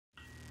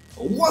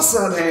What's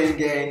up, Hand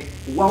Gang?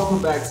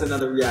 Welcome back to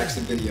another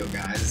reaction video,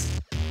 guys.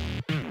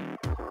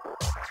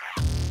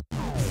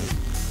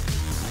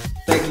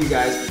 Thank you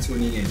guys for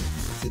tuning in.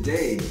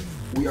 Today,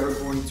 we are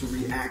going to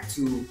react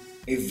to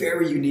a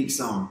very unique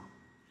song.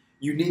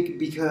 Unique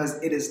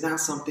because it is not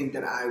something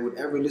that I would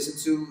ever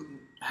listen to,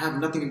 have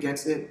nothing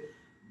against it,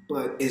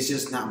 but it's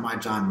just not my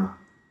genre.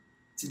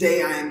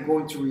 Today, I am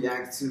going to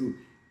react to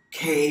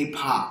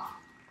K-pop.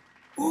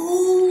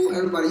 Ooh,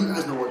 everybody, you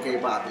guys know what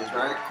K-pop is,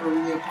 right?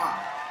 Korean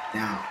pop.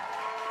 Now,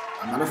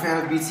 I'm not a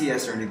fan of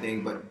BTS or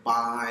anything, but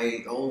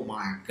oh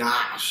my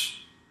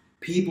gosh,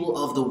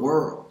 people of the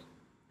world.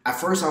 At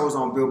first, I was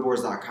on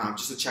billboards.com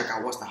just to check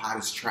out what's the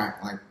hottest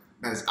track like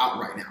that is out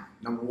right now,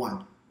 number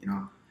one, you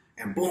know,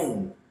 and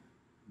boom,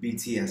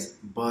 BTS,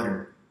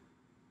 Butter.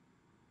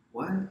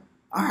 What?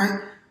 All right,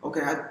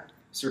 okay, I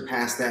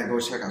surpassed that. Go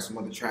check out some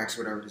other tracks,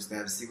 whatever, just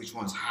that, see which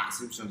one's hot,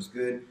 see which one's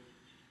good.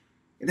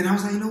 And then I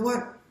was like, you know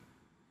what?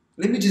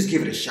 Let me just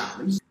give it a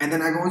shot. And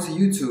then I go into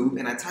YouTube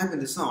and I type in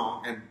the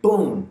song and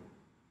boom,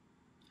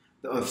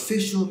 the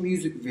official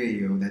music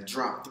video that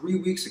dropped 3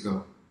 weeks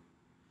ago.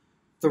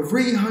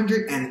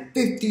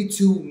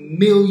 352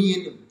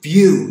 million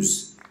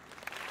views.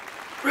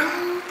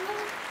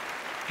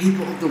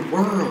 People of the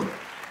world.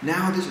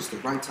 Now this is the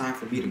right time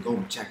for me to go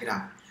and check it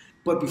out.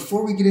 But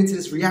before we get into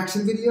this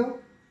reaction video,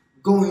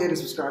 go ahead and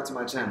subscribe to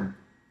my channel.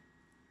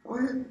 Go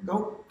ahead,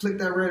 go click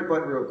that red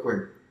button real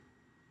quick.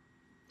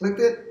 Click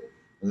it.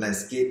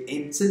 Let's get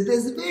into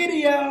this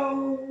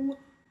video.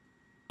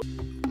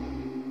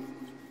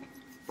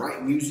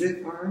 Bright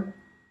music, all right.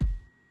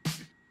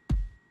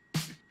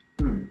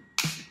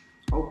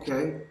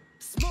 Okay.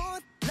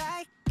 Smooth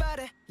like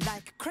butter,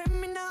 like a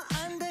criminal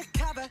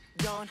undercover.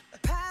 Don't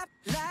pop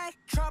like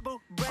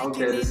trouble.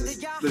 Okay, this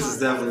is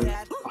definitely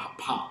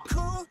pop.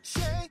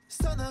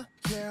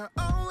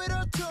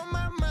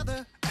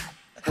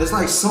 There's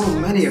like so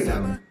many of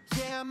them.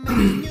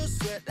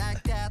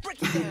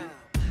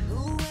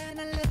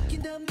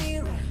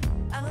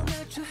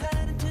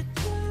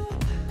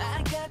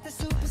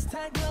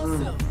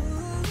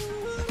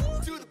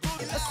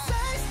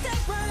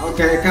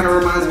 Okay, it kind of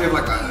reminds me of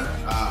like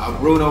a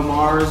Bruno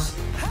Mars,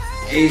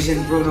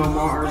 Asian Bruno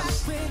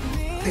Mars.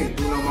 I think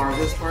Bruno Mars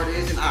is part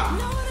Asian.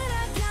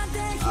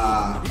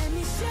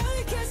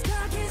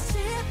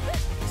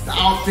 The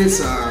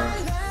outfits are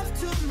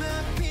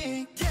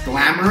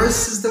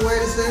glamorous, is the way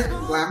to say it.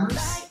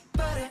 Glamorous.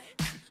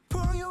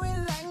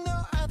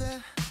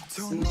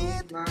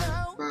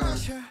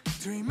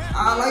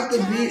 I like the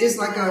beat. It's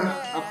like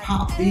a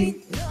pop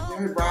beat.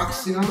 It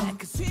rocks, you know.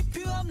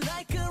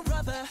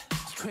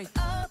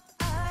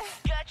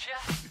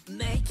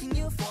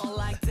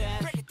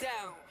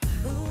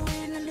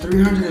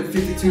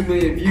 352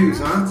 million views,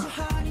 huh?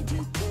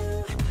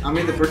 I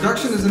mean, the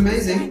production is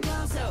amazing.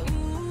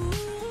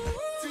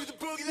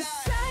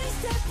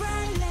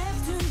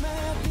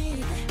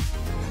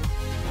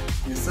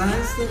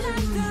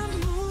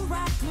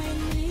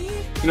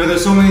 You know,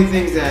 there's so many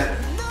things that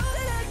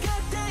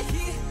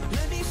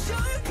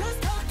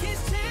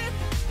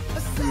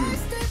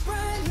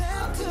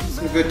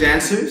some good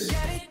dancers.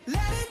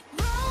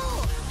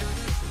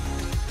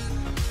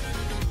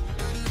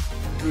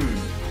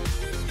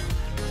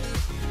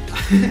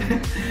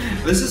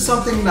 This is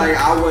something like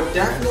I would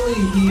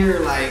definitely hear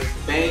like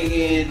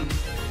banging,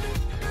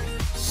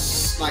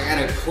 like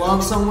at a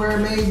club somewhere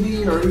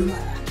maybe, or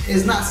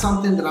it's not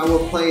something that I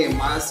would play in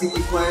my CD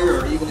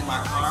player or even in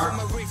my car.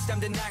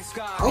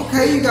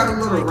 Okay, you got a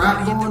little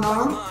rap going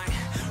on.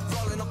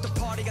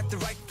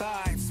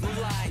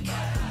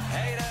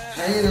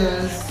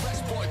 Haters.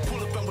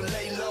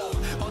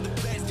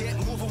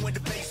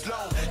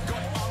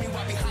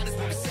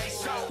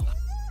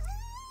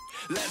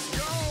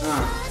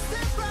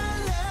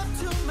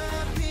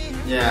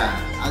 Yeah,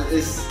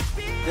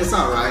 it's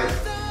all right.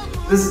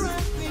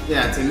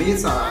 To me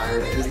it's all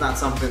right. It's not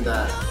something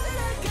that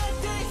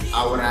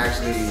I would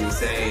actually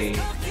say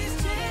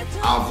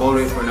I'll vote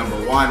it for number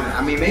one.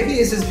 I mean, maybe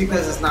it's just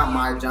because it's not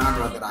my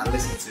genre that I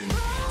listen to.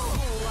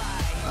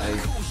 Like,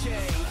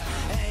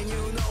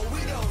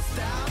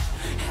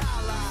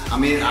 I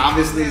mean,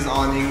 obviously it's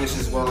all in English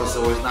as well,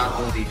 so it's not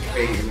only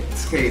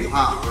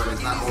K-pop, but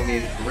it's not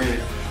only Korean.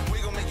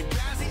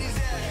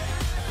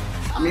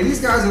 I mean,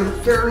 these guys are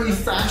very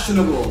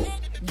fashionable.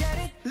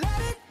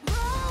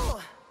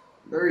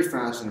 Very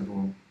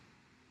fashionable.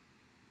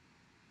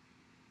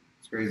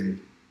 It's crazy.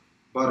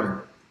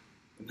 Butter.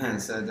 The man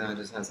sat down and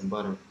just had some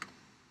butter.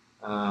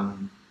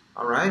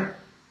 Alright.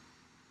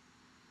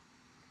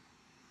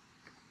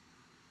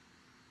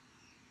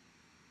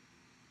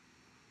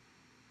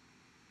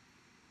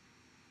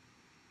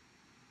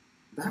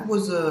 That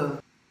was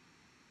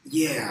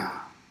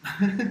yeah.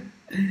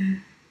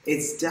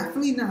 It's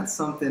definitely not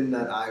something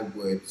that I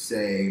would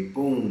say,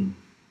 boom,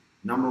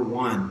 number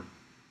one.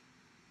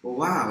 Well,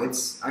 wow, I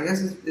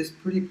guess it's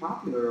pretty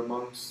popular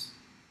amongst,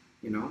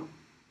 you know,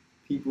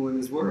 people in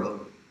this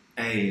world.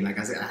 Hey, like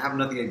I said, I have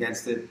nothing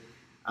against it.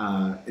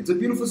 It's a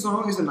beautiful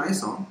song. It's a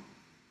nice song.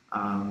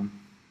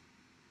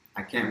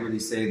 I can't really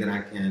say that I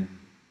can,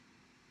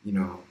 you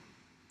know,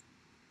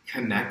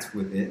 connect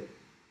with it.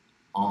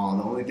 The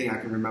only thing I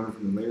can remember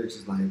from the lyrics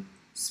is like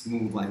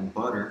smooth like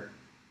butter.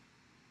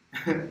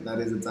 That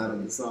is the title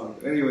of the song.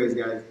 But anyways,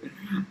 guys,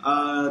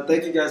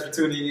 thank you guys for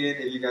tuning in.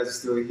 If you guys are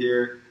still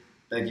here,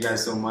 thank you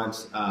guys so much.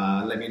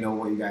 Let me know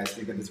what you guys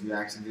think of this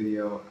reaction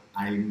video.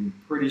 I'm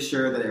pretty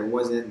sure that it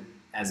wasn't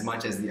as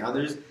much as the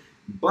others,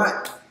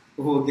 but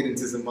we'll get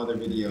into some other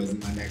videos in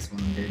my next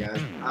one, okay,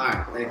 guys? All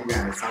right, thank you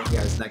guys. Talk to you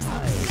guys next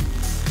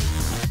time.